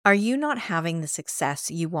Are you not having the success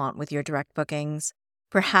you want with your direct bookings?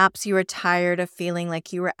 Perhaps you are tired of feeling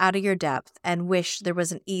like you are out of your depth and wish there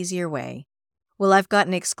was an easier way. Well, I've got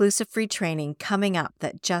an exclusive free training coming up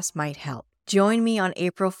that just might help. Join me on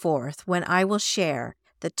April 4th when I will share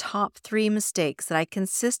the top 3 mistakes that I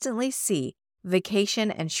consistently see vacation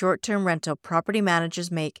and short-term rental property managers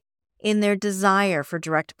make in their desire for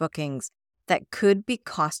direct bookings that could be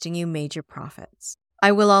costing you major profits.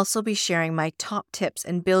 I will also be sharing my top tips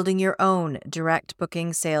in building your own direct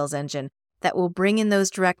booking sales engine that will bring in those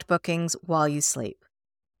direct bookings while you sleep.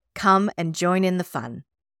 Come and join in the fun.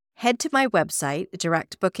 Head to my website,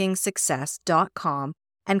 directbookingsuccess.com,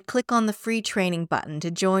 and click on the free training button to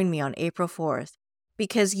join me on April 4th,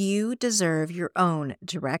 because you deserve your own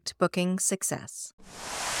direct booking success.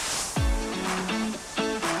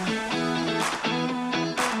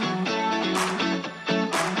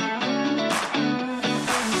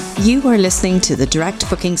 You are listening to the Direct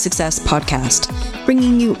Booking Success podcast,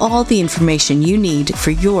 bringing you all the information you need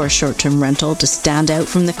for your short-term rental to stand out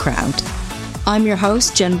from the crowd. I'm your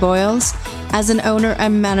host, Jen Boyles. As an owner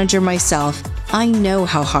and manager myself, I know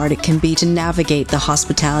how hard it can be to navigate the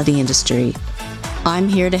hospitality industry. I'm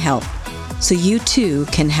here to help, so you too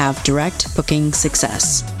can have direct booking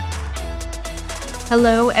success.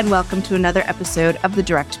 Hello, and welcome to another episode of the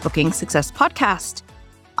Direct Booking Success podcast.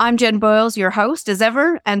 I'm Jen Boyles, your host as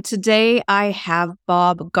ever, and today I have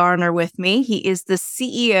Bob Garner with me. He is the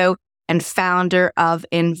CEO and founder of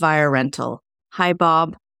Envirental. Hi,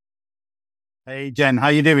 Bob. Hey, Jen. How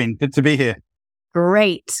you doing? Good to be here.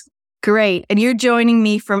 Great. And you're joining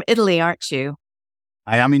me from Italy, aren't you?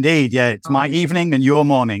 I am indeed. Yeah, it's my evening and your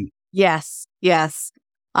morning. Yes.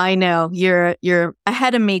 I know. You're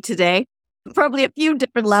ahead of me today, probably a few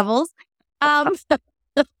different levels.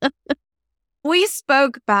 We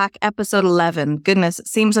spoke back episode 11. Goodness, it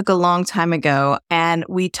seems like a long time ago. And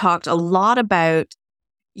we talked a lot about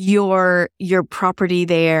your property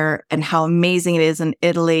there and how amazing it is in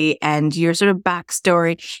Italy and your sort of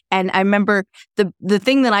backstory. And I remember the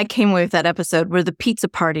thing that I came away with that episode were the pizza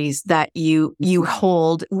parties that you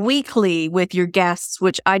hold weekly with your guests,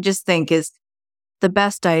 which I just think is the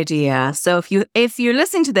best idea. So if you're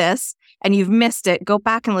listening to this and you've missed it, go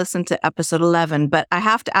back and listen to episode 11. But I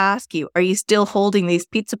have to ask you, are you still holding these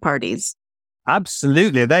pizza parties?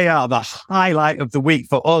 Absolutely. They are the highlight of the week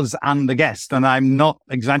for us and the guest. And I'm not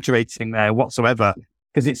exaggerating there whatsoever,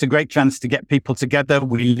 because it's a great chance to get people together.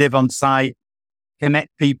 We live on site,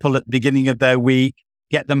 connect people at the beginning of their week,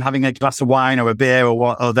 get them having a glass of wine or a beer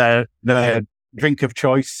or their drink of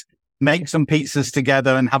choice, make some pizzas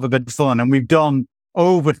together and have a bit of fun. And we've done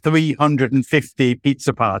over 350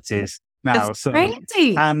 pizza parties now. That's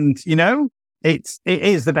crazy. And, it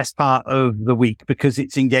is the best part of the week because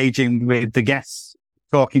it's engaging with the guests,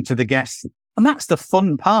 talking to the guests. And that's the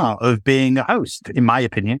fun part of being a host, in my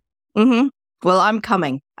opinion. Mm-hmm. Well, I'm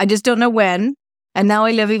coming. I just don't know when. And now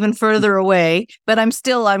I live even further away, but I'm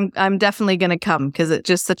definitely going to come because it's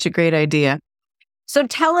just such a great idea. So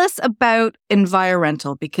tell us about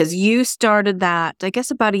Envirental, because you started that, I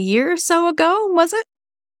guess, about a year or so ago, was it?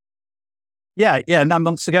 Yeah, 9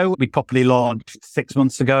 months ago. We properly launched 6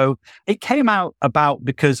 months ago. It came out about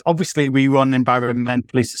because obviously we run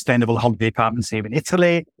environmentally sustainable holiday apartments here in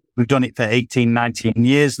Italy. We've done it for 18, 19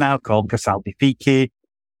 years now, called Casal di Fichi.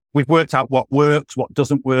 We've worked out what works, what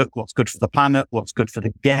doesn't work, what's good for the planet, what's good for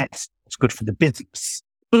the guests, what's good for the business.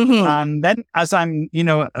 Mm-hmm. And then as I'm,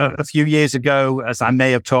 a few years ago, as I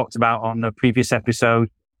may have talked about on a previous episode,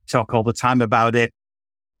 talk all the time about it,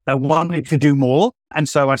 I wanted to do more. And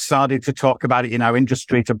so I started to talk about it in our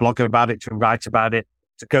industry, to blog about it, to write about it,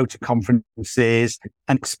 to go to conferences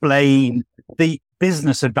and explain the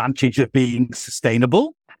business advantage of being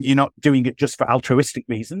sustainable. You're not doing it just for altruistic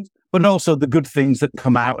reasons, but also the good things that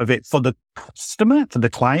come out of it for the customer, for the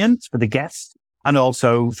client, for the guest, and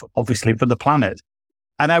also obviously for the planet.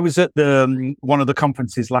 And I was at one of the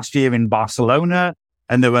conferences last year in Barcelona,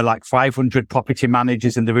 and there were like 500 property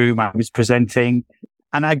managers in the room. I was presenting.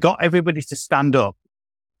 And I got everybody to stand up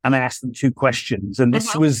and I asked them 2 questions. And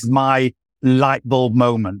this was my light bulb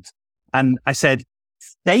moment. And I said,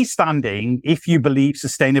 stay standing if you believe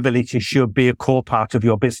sustainability should be a core part of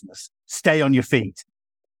your business. Stay on your feet.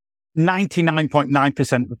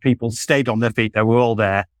 99.9% of people stayed on their feet. They were all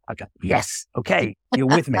there. I go, yes, okay, you're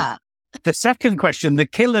with me. The second question, the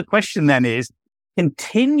killer question then is,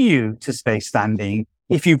 continue to stay standing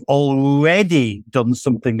if you've already done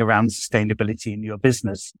something around sustainability in your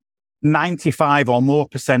business. 95 or more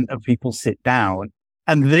 % of people sit down.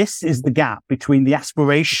 And this is the gap between the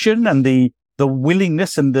aspiration and the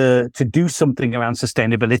willingness and to do something around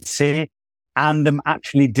sustainability and them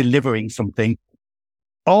actually delivering something.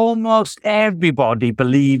 almost everybody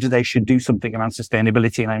believes they should do something around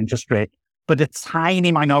sustainability in our industry, but a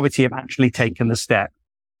tiny minority have actually taken the step.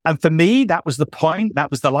 And for me, that was the point. That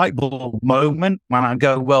was the light bulb moment when I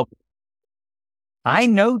go, well, I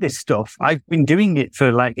know this stuff. I've been doing it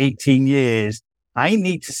for like 18 years. I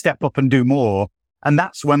need to step up and do more. And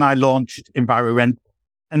that's when I launched Environmental.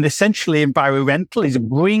 And essentially, Environmental is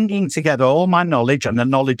bringing together all my knowledge and the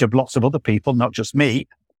knowledge of lots of other people, not just me,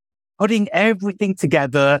 putting everything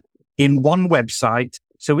together in one website.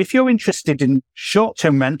 So if you're interested in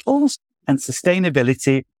short-term rentals and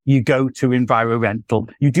sustainability, you go to Environmental.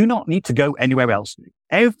 You do not need to go anywhere else.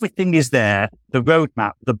 Everything is there. The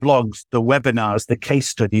roadmap, the blogs, the webinars, the case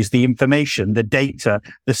studies, the information, the data,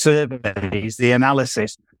 the surveys, the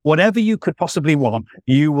analysis, whatever you could possibly want,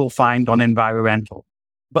 you will find on Environmental.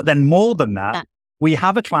 But then more than that, we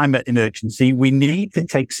have a climate emergency. We need to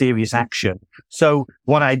take serious action. So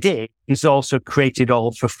what I did is also create it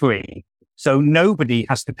all for free. So nobody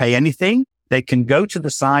has to pay anything. They can go to the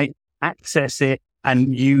site, access it,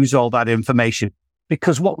 and use all that information.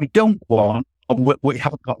 Because what we don't want, or what we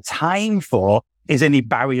haven't got time for, is any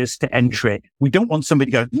barriers to entry. We don't want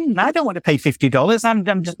somebody to go, I don't want to pay $50.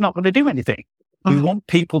 I'm just not going to do anything. We want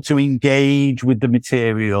people to engage with the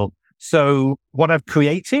material. So what I've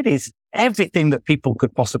created is everything that people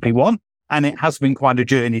could possibly want. And it has been quite a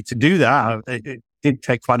journey to do that. It did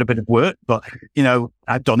take quite a bit of work, but,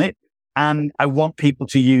 I've done it. And I want people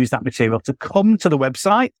to use that material, to come to the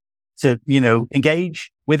website, to,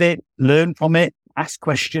 engage with it, learn from it, ask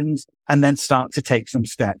questions, and then start to take some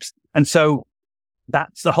steps. And so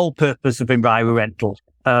that's the whole purpose of Environmental.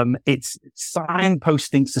 It's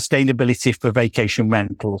signposting sustainability for vacation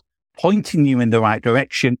rentals, pointing you in the right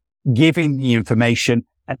direction, giving the information,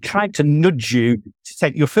 and trying to nudge you to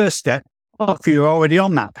take your first step, or if you're already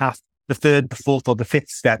on that path, the third, the fourth, or the fifth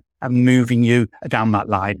step, and moving you down that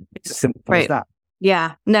line. It's as simple as that.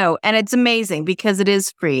 Yeah, no. And it's amazing because it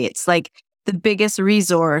is free. It's like the biggest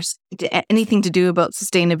resource to anything to do about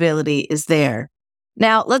sustainability is there.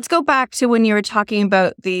 Now, let's go back to when you were talking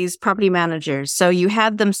about these property managers. So you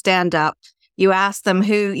had them stand up. You asked them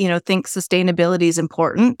who, thinks sustainability is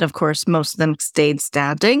important. Of course, most of them stayed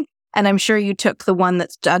standing. And I'm sure you took the one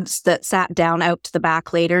that sat down out to the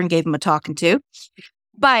back later and gave them a talking to.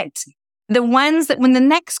 But the ones that, when the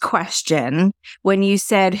next question, when you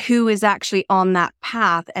said who is actually on that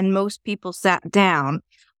path and most people sat down,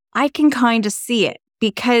 I can kind of see it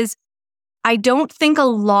because I don't think a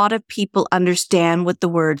lot of people understand what the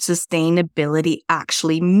word sustainability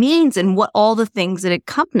actually means and what all the things that it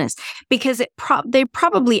encompasses, because they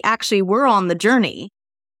probably actually were on the journey,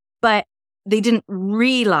 but they didn't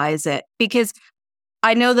realize it. Because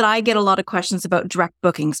I know that I get a lot of questions about direct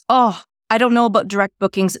bookings. Oh, I don't know about direct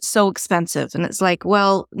bookings. It's so expensive. And it's like,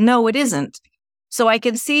 well, no, it isn't. So I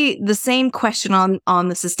can see the same question on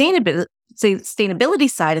the sustainability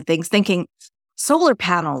side of things, thinking solar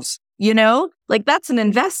panels, like that's an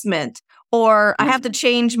investment, or I have to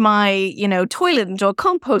change my, toilet into a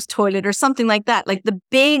compost toilet or something like that. Like the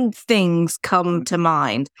big things come to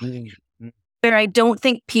mind. Where I don't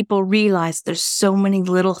think people realize there's so many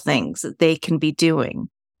little things that they can be doing.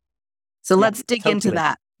 So let's dig into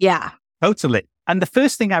that. Yeah. Totally. And the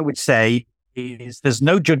first thing I would say is there's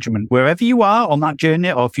no judgment. Wherever you are on that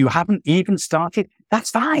journey, or if you haven't even started,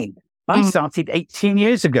 that's fine. I started 18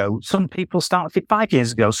 years ago. Some people started 5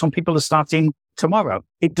 years ago. Some people are starting tomorrow.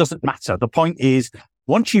 It doesn't matter. The point is,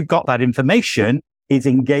 once you've got that information, is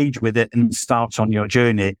engage with it and start on your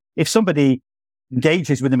journey. If somebody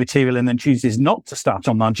engages with the material and then chooses not to start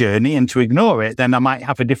on that journey and to ignore it, then I might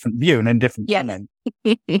have a different view and a different comment.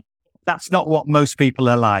 That's not what most people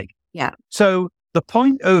are like. Yeah. So the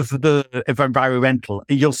point of Environmental,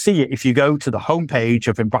 you'll see it if you go to the homepage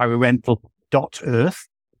of environmental.earth,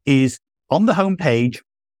 is on the homepage,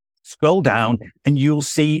 scroll down and you'll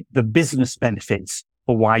see the business benefits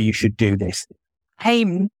for why you should do this.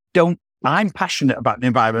 I'm passionate about the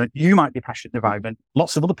environment. You might be passionate about the environment.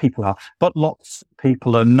 Lots of other people are, but lots of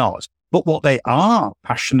people are not. But what they are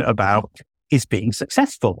passionate about is being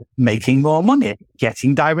successful, making more money,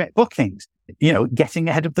 getting direct bookings, getting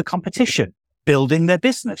ahead of the competition, building their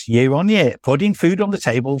business year on year, putting food on the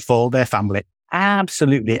table for their family.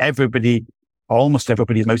 Absolutely. Almost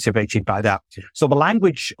everybody is motivated by that. So the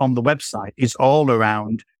language on the website is all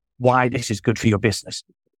around why this is good for your business.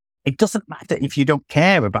 It doesn't matter if you don't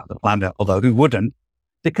care about the planet, although who wouldn't?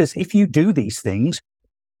 Because if you do these things,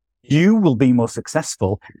 you will be more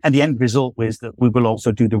successful. And the end result is that we will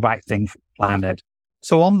also do the right thing for the planet.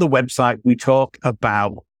 So on the website, we talk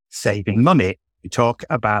about saving money. We talk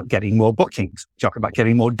about getting more bookings. We talk about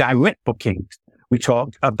getting more direct bookings. We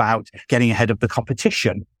talk about getting ahead of the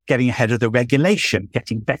competition, getting ahead of the regulation,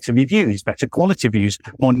 getting better reviews, better quality reviews,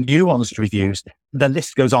 more nuanced reviews. The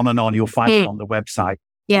list goes on and on. You'll find it on the website.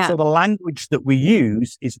 Yeah. So the language that we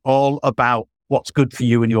use is all about what's good for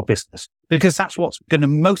you and your business, because that's what's going to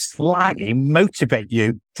most likely motivate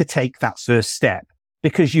you to take that first step.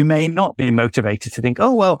 Because you may not be motivated to think,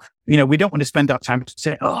 oh, well, we don't want to spend our time to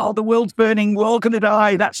say, oh, the world's burning, we're all going to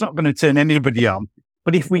die. That's not going to turn anybody on.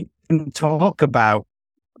 But if we can talk about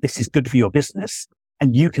this is good for your business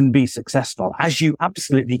and you can be successful, as you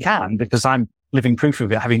absolutely can, because I'm living proof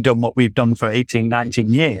of it, having done what we've done for 18,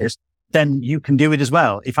 19 years, then you can do it as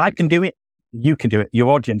well. If I can do it, you can do it. Your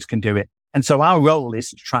audience can do it. And so our role is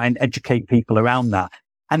to try and educate people around that.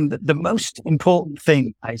 And the most important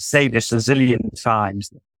thing, I say this a zillion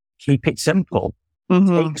times, keep it simple.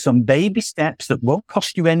 Take some baby steps that won't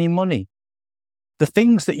cost you any money. The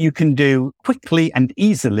things that you can do quickly and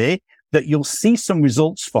easily that you'll see some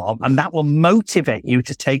results from, and that will motivate you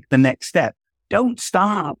to take the next step. Don't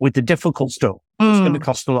start with the difficult stuff. It's going to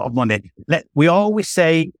cost a lot of money. We always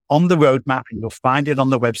say on the roadmap, and you'll find it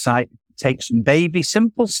on the website, take some baby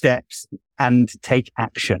simple steps and take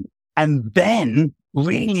action. And then,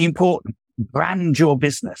 really important, brand your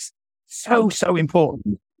business. So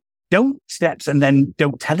important. Don't steps and then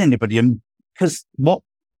don't tell anybody. And because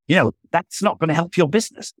that's not going to help your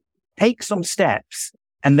business. Take some steps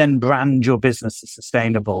and then brand your business as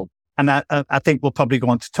sustainable. And I think we'll probably go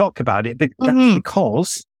on to talk about it, but that's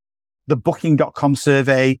because the Booking.com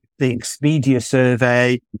survey, the Expedia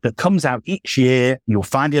survey that comes out each year, you'll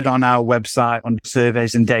find it on our website on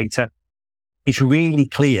surveys and data. It's really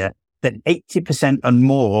clear that 80% and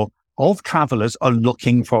more of travelers are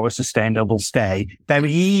looking for a sustainable stay. They're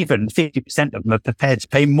even 50% of them are prepared to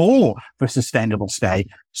pay more for a sustainable stay.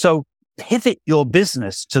 So pivot your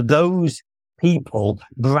business to those people,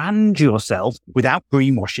 brand yourself without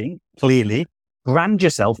greenwashing, clearly. Brand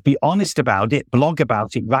yourself, be honest about it, blog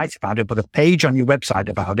about it, write about it, put a page on your website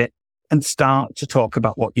about it, and start to talk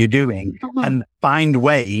about what you're doing and find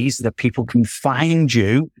ways that people can find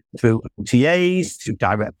you through OTAs, through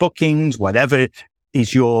direct bookings, whatever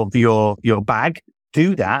is your bag.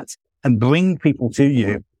 Do that and bring people to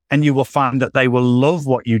you, and you will find that they will love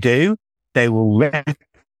what you do. They will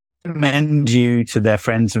recommend you to their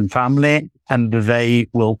friends and family, and they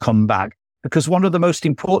will come back. Because one of the most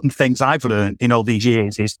important things I've learned in all these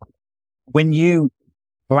years is when you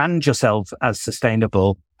brand yourself as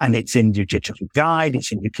sustainable, and it's in your digital guide,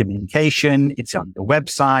 it's in your communication, it's on your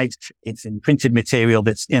website, it's in printed material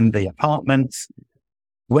that's in the apartments.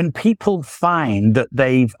 When people find that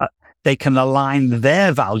they can align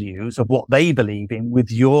their values of what they believe in with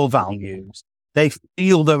your values, they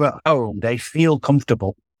feel they're at home, they feel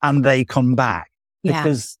comfortable, and they come back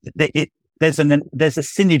because there's a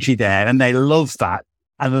synergy there, and they love that.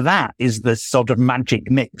 And that is the sort of magic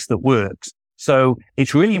mix that works. So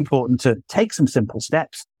it's really important to take some simple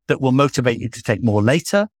steps that will motivate you to take more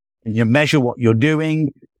later. And you measure what you're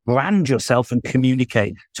doing, brand yourself and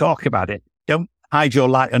communicate, talk about it. Don't hide your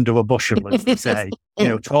light under a bushel, as they say,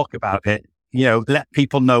 talk about it, let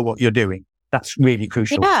people know what you're doing. That's really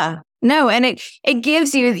crucial. Yeah. No, and it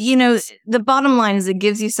gives you, the bottom line is it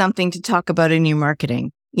gives you something to talk about in your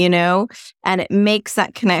marketing, and it makes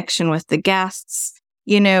that connection with the guests.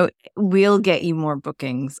 We'll get you more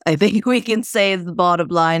bookings. I think we can say the bottom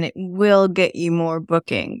line, it will get you more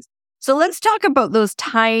bookings. So let's talk about those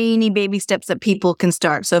tiny baby steps that people can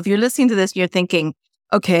start. So if you're listening to this, you're thinking,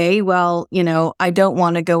 okay, well, I don't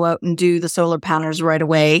want to go out and do the solar panels right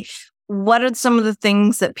away. What are some of the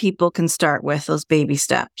things that people can start with, those baby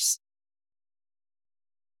steps?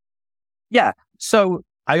 Yeah. So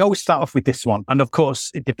I always start off with this one. And of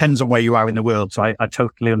course, it depends on where you are in the world. So I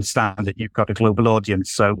totally understand that you've got a global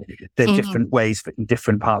audience. So there are different ways in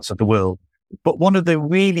different parts of the world. But one of the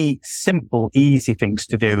really simple, easy things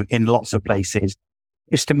to do in lots of places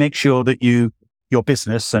is to make sure that your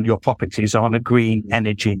business and your properties are on a green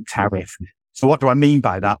energy tariff. So what do I mean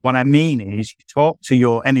by that? What I mean is you talk to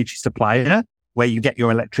your energy supplier, where you get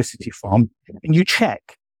your electricity from, and you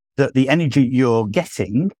check that the energy you're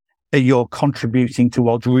getting, you're contributing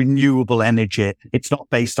towards renewable energy. It's not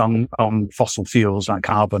based on fossil fuels like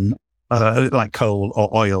carbon, like coal or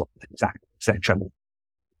oil, etc.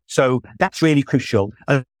 So that's really crucial.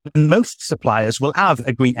 Most suppliers will have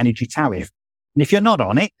a green energy tariff. And if you're not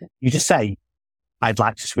on it, you just say, I'd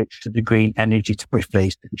like to switch to the green energy tariff,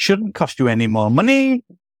 please. It shouldn't cost you any more money.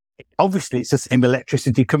 Obviously, it's the same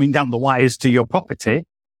electricity coming down the wires to your property.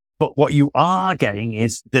 But what you are getting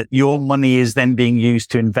is that your money is then being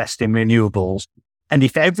used to invest in renewables. And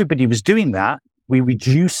if everybody was doing that, we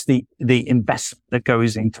reduce the investment that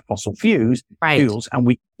goes into fossil fuels, and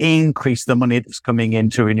we increase the money that's coming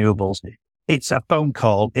into renewables. It's a phone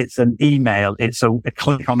call, it's an email, it's a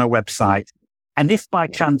click on a website. And if by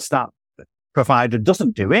chance that provider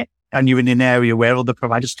doesn't do it, and you're in an area where other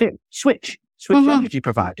providers do, switch energy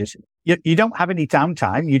providers. You don't have any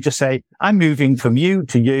downtime. You just say, I'm moving from you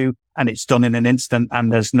to you, and it's done in an instant,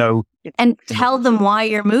 and there's no... And tell them why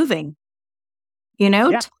you're moving.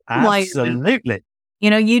 Yeah, absolutely.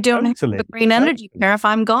 You don't have the green energy care if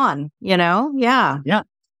I'm gone, Yeah,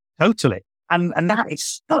 totally. And that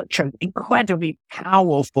is such an incredibly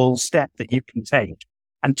powerful step that you can take,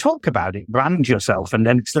 and talk about it, brand yourself, and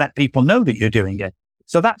then just let people know that you're doing it.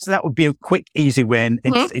 So that would be a quick, easy win.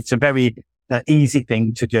 It's a very easy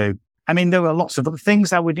thing to do. I mean, there are lots of other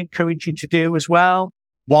things I would encourage you to do as well.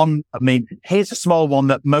 One, here's a small one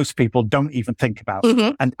that most people don't even think about.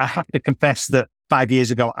 And I have to confess that 5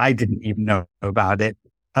 years ago, I didn't even know about it,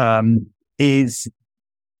 is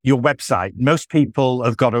your website. Most people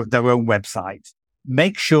have got their own website.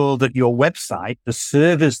 Make sure that your website, the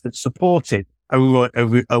servers that support it,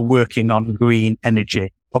 are working on green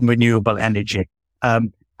energy, on renewable energy.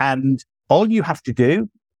 And all you have to do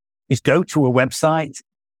is go to a website,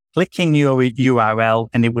 clicking your URL,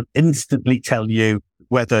 and it will instantly tell you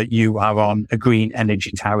whether you are on a green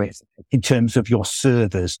energy tariff in terms of your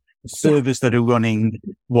servers that are running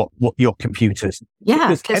what your computers. Yeah.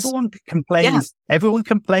 Because everyone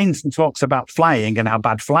complains and talks about flying and how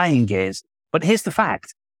bad flying is. But here's the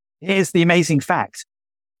fact. Here's the amazing fact.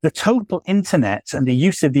 The total internet and the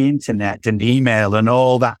use of the internet and email and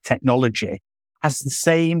all that technology has the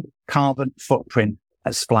same carbon footprint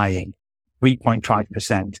as flying,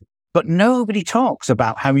 3.5%. But nobody talks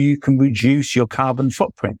about how you can reduce your carbon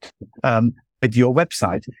footprint with your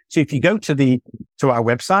website. So if you go to our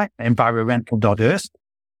website, environmental.earth,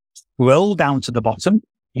 scroll down to the bottom,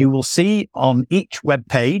 you will see on each web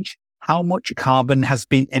page how much carbon has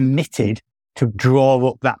been emitted to draw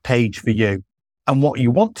up that page for you. And what you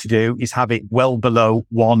want to do is have it well below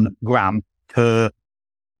 1 gram per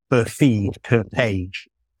feed, per page.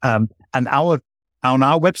 And on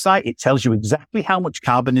our website, it tells you exactly how much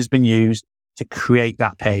carbon has been used to create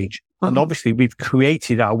that page. And obviously, we've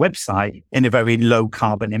created our website in a very low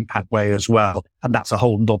carbon impact way as well. And that's a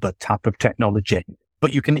whole nother type of technology.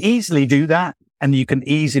 But you can easily do that, and you can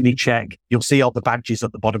easily check. You'll see all the badges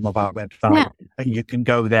at the bottom of our website. And you can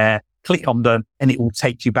go there, click on them, and it will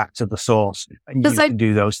take you back to the source. And you can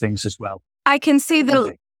do those things as well. I can see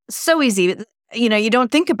that so easy. You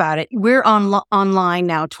don't think about it. We're online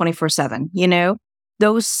now 24/7,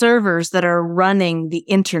 Those servers that are running the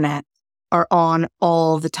internet are on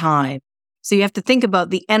all the time. So you have to think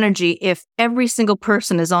about the energy. If every single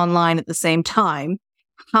person is online at the same time,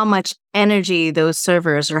 how much energy those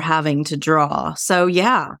servers are having to draw. So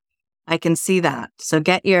yeah, I can see that.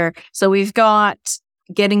 So we've got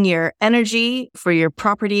getting your energy for your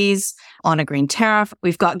properties on a green tariff.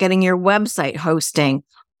 We've got getting your website hosting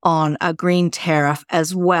on a green tariff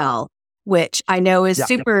as well, which I know is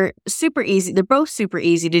super easy. They're both super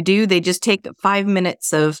easy to do. They just take 5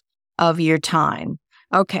 minutes of your time.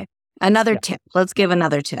 Okay. Another tip. Let's give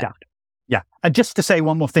another tip. Yeah. And just to say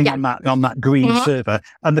one more thing on that green server,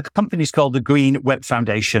 and the company's called the Green Web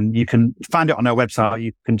Foundation. You can find it on our website.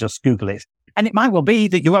 You can just Google it. And it might well be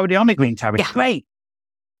that you're already on a green tariff. Yeah. Great.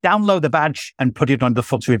 Download the badge and put it on the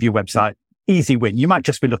footer of your website. Easy win. You might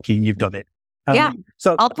just be lucky and you've done it.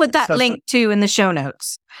 So I'll put that link too in the show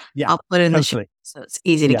notes. Yeah, I'll put it in the show notes so it's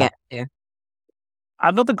easy to get to.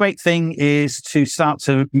 Another great thing is to start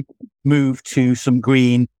to move to some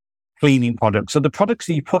green cleaning products. So the products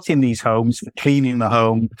that you put in these homes for cleaning the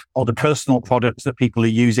home, or the personal products that people are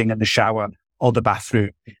using in the shower or the bathroom,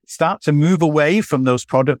 start to move away from those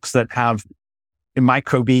products that have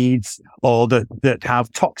microbeads or that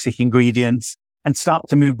have toxic ingredients, and start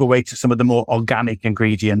to move away to some of the more organic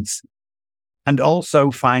ingredients. And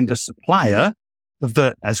also find a supplier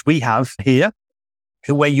that, as we have here,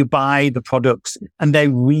 where you buy the products and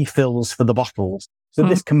they're refills for the bottles. So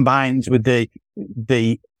this combines with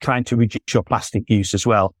the trying to reduce your plastic use as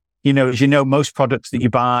well. As most products that you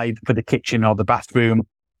buy for the kitchen or the bathroom,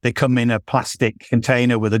 they come in a plastic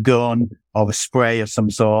container with a gun or a spray of some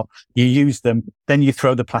sort. You use them, then you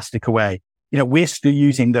throw the plastic away. We're still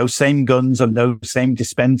using those same guns and those same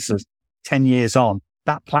dispensers 10 years on.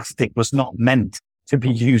 That plastic was not meant to be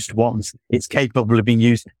used once. It's capable of being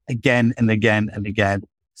used again and again and again.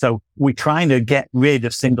 So we're trying to get rid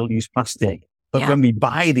of single-use plastic. But when we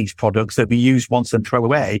buy these products that we use once and throw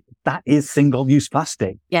away, that is single-use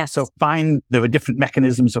plastic. Yes. So there are different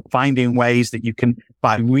mechanisms of finding ways that you can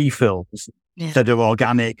buy refills that are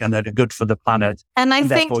organic and that are good for the planet. And I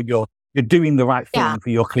think therefore you're doing the right thing Yeah. for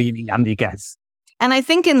your cleaning and your guests. And I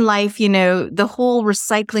think in life, the whole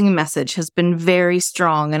recycling message has been very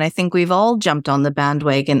strong. And I think we've all jumped on the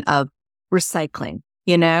bandwagon of recycling,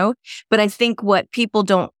 But I think what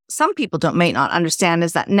some people may not understand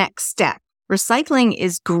is that next step. Recycling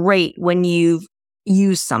is great when you've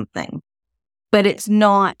used something, but it's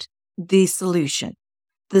not the solution.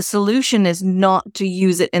 The solution is not to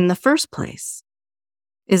use it in the first place,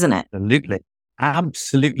 isn't it?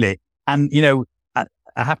 Absolutely. And,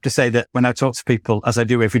 I have to say that when I talk to people, as I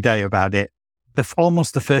do every day about it,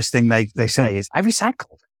 almost the first thing they say is, I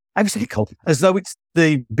recycle, as though it's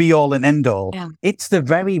the be all and end all. Yeah. It's the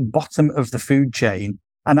very bottom of the food chain.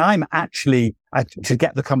 And I'm actually, to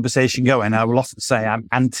get the conversation going, I will often say I'm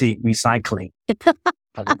anti-recycling.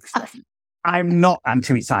 I'm not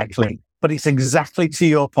anti-recycling, but it's exactly to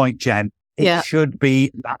your point, Jen. It should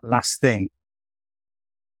be that last thing.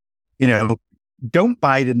 Don't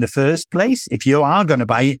buy it in the first place. If you are going to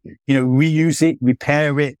buy it, reuse it,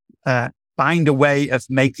 repair it, find a way of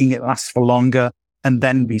making it last for longer and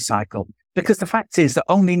then recycle. Because the fact is that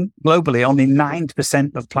globally, only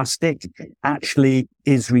 9% of plastic actually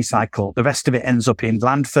is recycled. The rest of it ends up in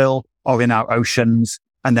landfill or in our oceans,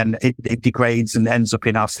 and then it degrades and ends up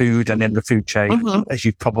in our food and in the food chain, as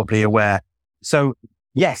you're probably aware. So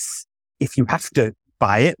yes, if you have to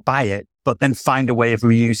buy it, but then find a way of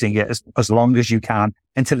reusing it as long as you can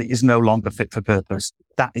until it is no longer fit for purpose.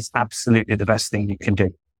 That is absolutely the best thing you can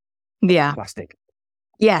do. Yeah. Plastic.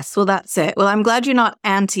 Yes, well, that's it. Well, I'm glad you're not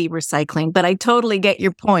anti-recycling, but I totally get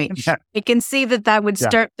your point. Yeah. I can see that would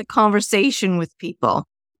start the conversation with people.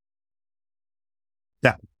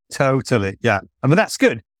 Yeah, totally. Yeah. I mean, that's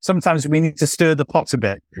good. Sometimes we need to stir the pot a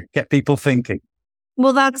bit, get people thinking.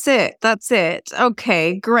 Well, that's it.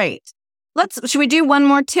 Okay, great. Should we do one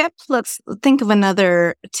more tip? Let's think of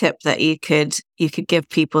another tip that you could give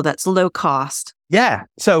people that's low cost. Yeah.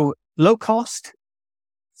 So low cost,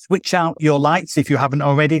 switch out your lights if you haven't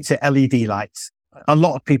already to LED lights. A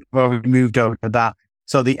lot of people have already moved over to that.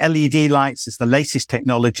 So the LED lights is the latest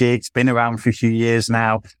technology. It's been around for a few years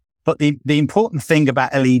now. But the important thing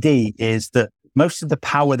about LED is that most of the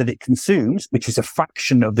power that it consumes, which is a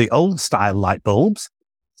fraction of the old style light bulbs,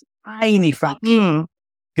 tiny fraction,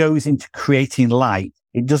 goes into creating light.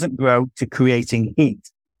 It doesn't go to creating heat.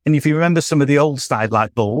 And if you remember some of the old style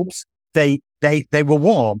light bulbs, they were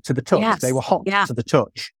warm to the touch. Yes. They were hot to the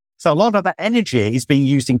touch. So a lot of that energy is being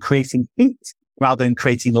used in creating heat rather than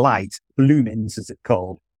creating light, lumens as it's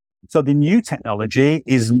called. So the new technology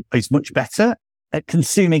is much better at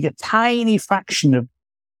consuming a tiny fraction of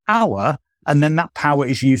power, and then that power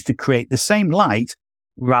is used to create the same light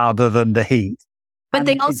rather than the heat. But and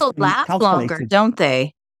they also last longer, don't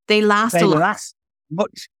they? They last a lot.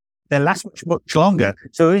 They last much longer.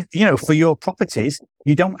 So, for your properties,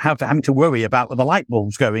 you don't have to worry about the light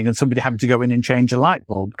bulbs going and somebody having to go in and change a light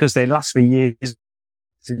bulb because they last for years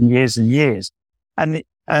and years and years. And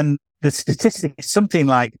the statistic is something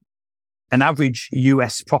like an average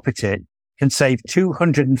US property can save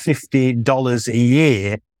 $250 a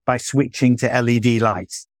year by switching to LED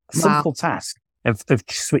lights. A simple task of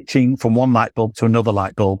switching from one light bulb to another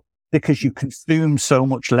light bulb, because you consume so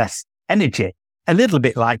much less energy. A little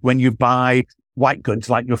bit like when you buy white goods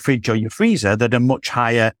like your fridge or your freezer that are much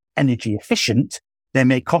higher energy efficient. They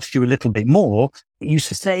may cost you a little bit more, but you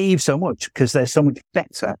save so much because they're so much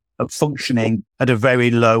better at functioning at a very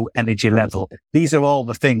low energy level. These are all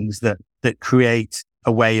the things that create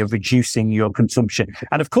a way of reducing your consumption.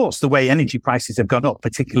 And of course, the way energy prices have gone up,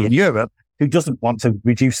 particularly in Europe, who doesn't want to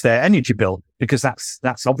reduce their energy bill? Because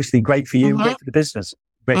that's obviously great for you, great for the business,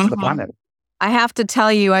 great for the planet. I have to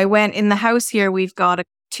tell you, I went in the house here. We've got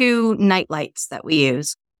 2 night lights that we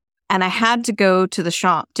use. And I had to go to the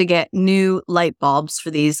shop to get new light bulbs for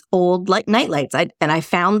these old night lights. And I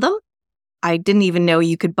found them. I didn't even know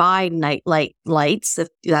you could buy night lights, if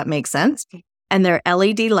that makes sense. And they're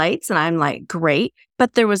LED lights. And I'm like, great.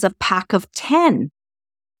 But there was a pack of 10.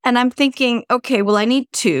 And I'm thinking, okay, well, I need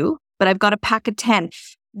 2, but I've got a pack of 10.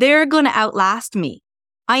 They're going to outlast me.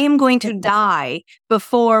 I am going to die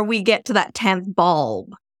before we get to that 10th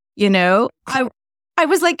bulb. I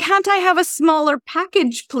was like, can't I have a smaller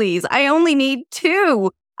package, please? I only need 2.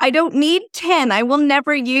 I don't need 10. I will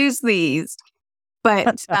never use these.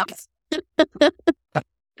 But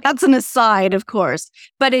that's an aside, of course.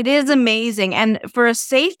 But it is amazing. And for a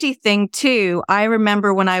safety thing, too, I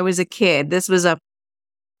remember when I was a kid, this was a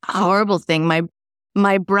horrible thing.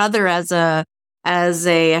 My brother, as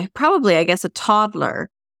a probably, I guess, a toddler,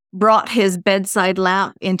 brought his bedside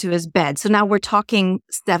lamp into his bed. So now we're talking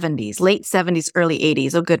 70s, late 70s, early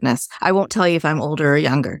 80s. Oh, goodness. I won't tell you if I'm older or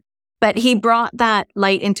younger. But he brought that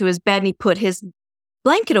light into his bed and he put his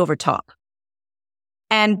blanket over top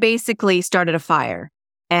and basically started a fire.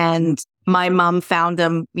 And my mom found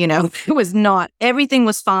him, it was not, everything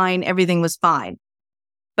was fine. Everything was fine.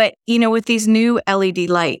 But, with these new LED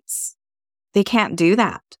lights, they can't do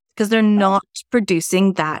that because they're not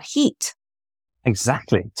producing that heat.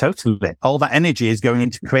 Exactly. Totally. All that energy is going in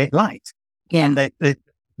to create light. Yeah. And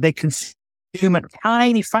they consume a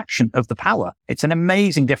tiny fraction of the power. It's an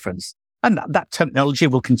amazing difference. And that technology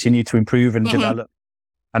will continue to improve and develop.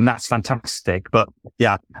 And that's fantastic. But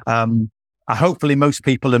yeah, hopefully most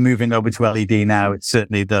people are moving over to LED now. It's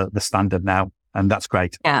certainly the standard now. And that's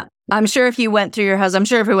great. Yeah. I'm sure if you went through your house, I'm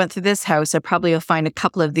sure if we went through this house, I probably will find a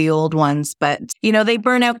couple of the old ones, but they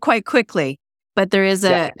burn out quite quickly. But there is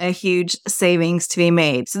a huge savings to be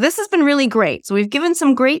made. So this has been really great. So we've given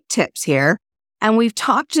some great tips here, and we've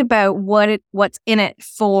talked about what's in it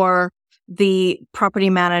for the property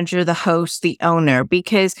manager, the host, the owner,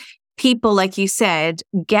 because people, like you said,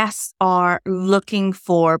 guests are looking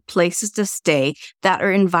for places to stay that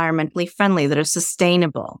are environmentally friendly, that are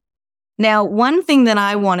sustainable. Now, one thing that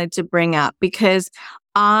I wanted to bring up, because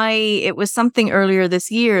it was something earlier this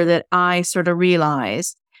year that I sort of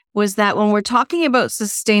realized, was that when we're talking about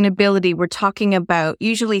sustainability, we're talking about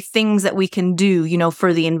usually things that we can do,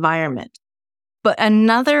 for the environment. But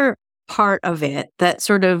another part of it that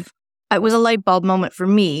it was a light bulb moment for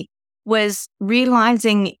me was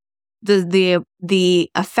realizing the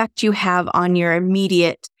effect you have on your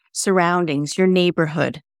immediate surroundings, your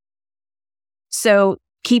neighborhood. So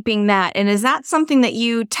keeping that, and is that something that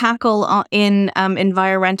you tackle in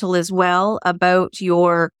environmental as well, about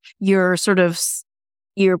your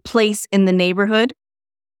place in the neighborhood?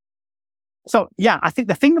 So, yeah, I think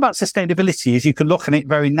the thing about sustainability is you can look at it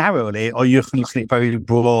very narrowly or you can look at it very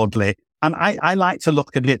broadly. And I like to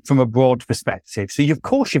look at it from a broad perspective. So, of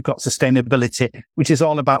course, you've got sustainability, which is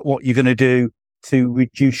all about what you're going to do to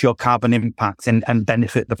reduce your carbon impact and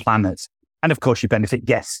benefit the planet. And, of course, you benefit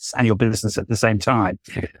guests and your business at the same time.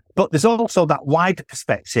 But there's also that wider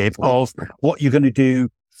perspective of what you're going to do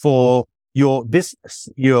for your business,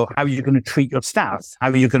 how you're going to treat your staff, how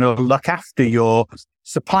you're going to look after your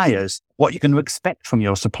suppliers, what you're going to expect from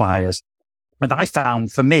your suppliers. And I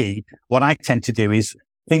found, for me, what I tend to do is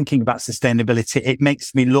thinking about sustainability, it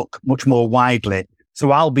makes me look much more widely. So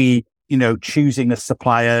I'll be, choosing a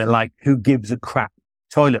supplier like Who Gives a Crap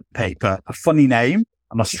Toilet Paper, a funny name,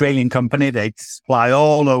 an Australian company. They supply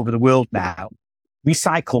all over the world now.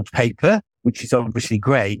 Recycled paper, which is obviously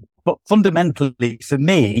great. But fundamentally, for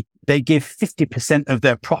me, they give 50% of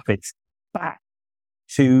their profits back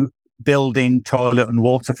to building toilet and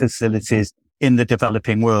water facilities in the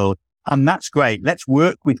developing world. And that's great. Let's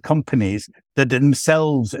work with companies that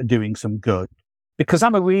themselves are doing some good. Because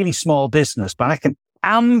I'm a really small business, but I can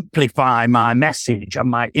amplify my message and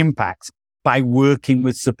my impact by working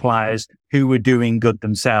with suppliers who are doing good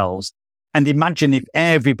themselves. And imagine if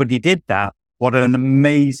everybody did that, what an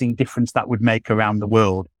amazing difference that would make around the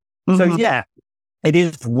world. So yeah, it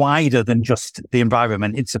is wider than just the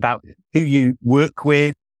environment. It's about who you work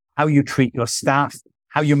with, how you treat your staff,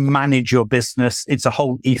 how you manage your business. It's a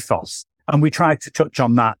whole ethos. And we try to touch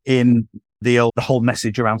on that in the whole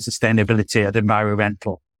message around sustainability and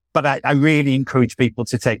environmental. But I really encourage people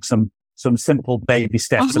to take some simple baby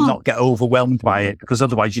steps and not get overwhelmed by it, because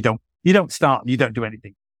otherwise you don't start and you don't do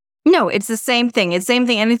anything. No, it's the same thing. It's the same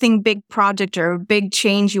thing. Anything big project or big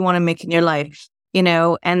change you want to make in your life,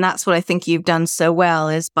 and that's what I think you've done so well,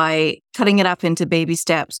 is by cutting it up into baby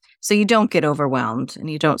steps so you don't get overwhelmed and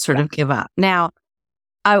you don't sort of give up. Now,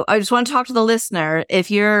 I just want to talk to the listener.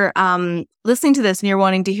 If you're listening to this and you're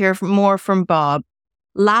wanting to hear more from Bob,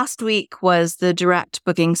 last week was the Direct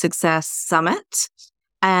Booking Success Summit,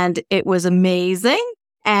 and it was amazing.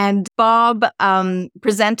 And Bob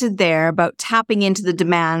presented there about tapping into the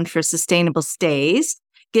demand for sustainable stays,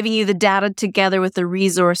 giving you the data together with the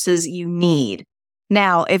resources you need.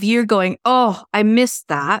 Now, if you're going, oh, I missed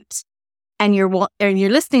that, and you're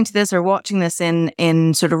listening to this or watching this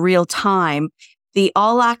in sort of real time, the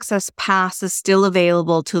All Access Pass is still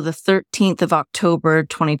available till the 13th of October,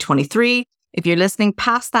 2023. If you're listening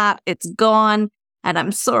past that, it's gone, and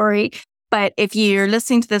I'm sorry. But if you're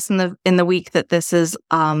listening to this in the week that this is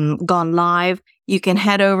gone live, you can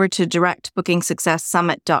head over to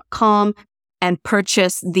directbookingsuccesssummit.com and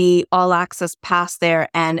purchase the All Access Pass there,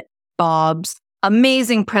 and Bob's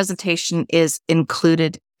amazing presentation is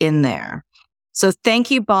included in there. So thank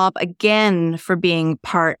you, Bob, again for being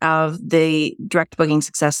part of the Direct Booking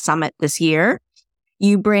Success Summit this year.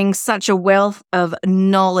 You bring such a wealth of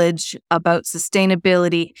knowledge about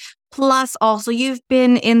sustainability. Plus, also, you've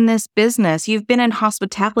been in this business. You've been in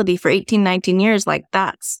hospitality for 18, 19 years. Like,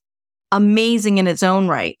 that's amazing in its own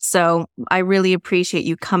right. So I really appreciate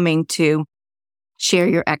you coming to share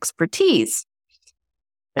your expertise.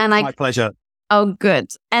 It's my pleasure. Oh, good.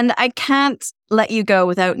 And I can't let you go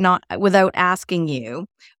without asking you,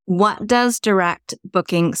 what does direct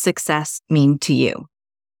booking success mean to you?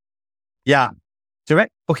 Yeah.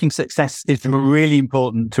 Direct booking success is really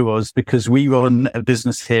important to us because we run a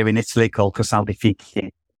business here in Italy called Casaldi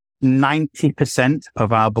Fighi. 90%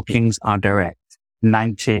 of our bookings are direct.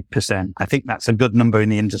 90%. I think that's a good number in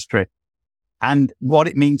the industry. And what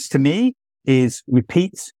it means to me is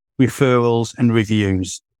repeats, referrals, and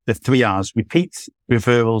reviews. The 3 R's: repeats,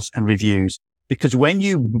 referrals, and reviews. Because when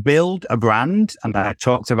you build a brand, and I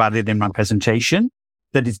talked about it in my presentation,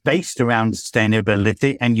 that is based around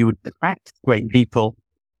sustainability, and you attract great people,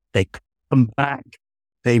 they come back,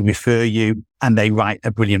 they refer you, and they write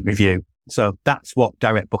a brilliant review. So that's what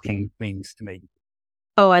direct booking means to me.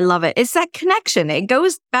 Oh, I love it. It's that connection. It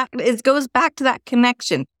goes back to that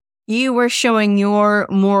connection. You were showing your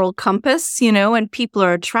moral compass, and people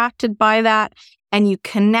are attracted by that, and you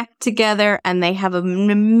connect together, and they have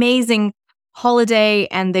an amazing holiday,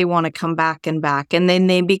 and they want to come back and back, and then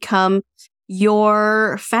they become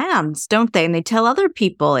your fans, don't they? And they tell other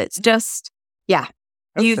people. It's just, you've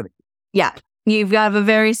got a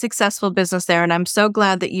very successful business there, and I'm so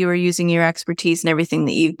glad that you are using your expertise and everything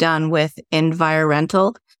that you've done with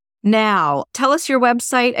Environmental. Now, tell us your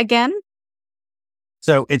website again.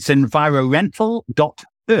 So it's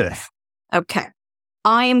environmental.earth. Okay.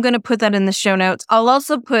 I am going to put that in the show notes. I'll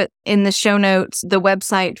also put in the show notes the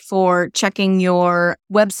website for checking your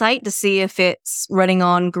website to see if it's running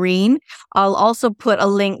on green. I'll also put a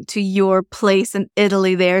link to your place in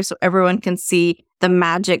Italy there so everyone can see the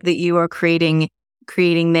magic that you are creating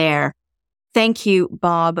there. Thank you,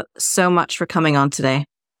 Bob, so much for coming on today.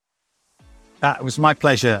 It was my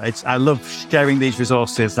pleasure. I love sharing these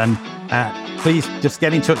resources, and please just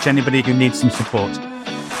get in touch, anybody who needs some support.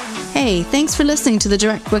 Hey, thanks for listening to the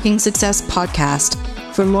Direct Booking Success podcast.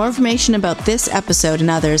 For more information about this episode and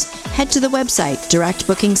others, head to the website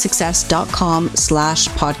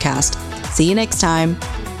directbookingsuccess.com/podcast. See you next time.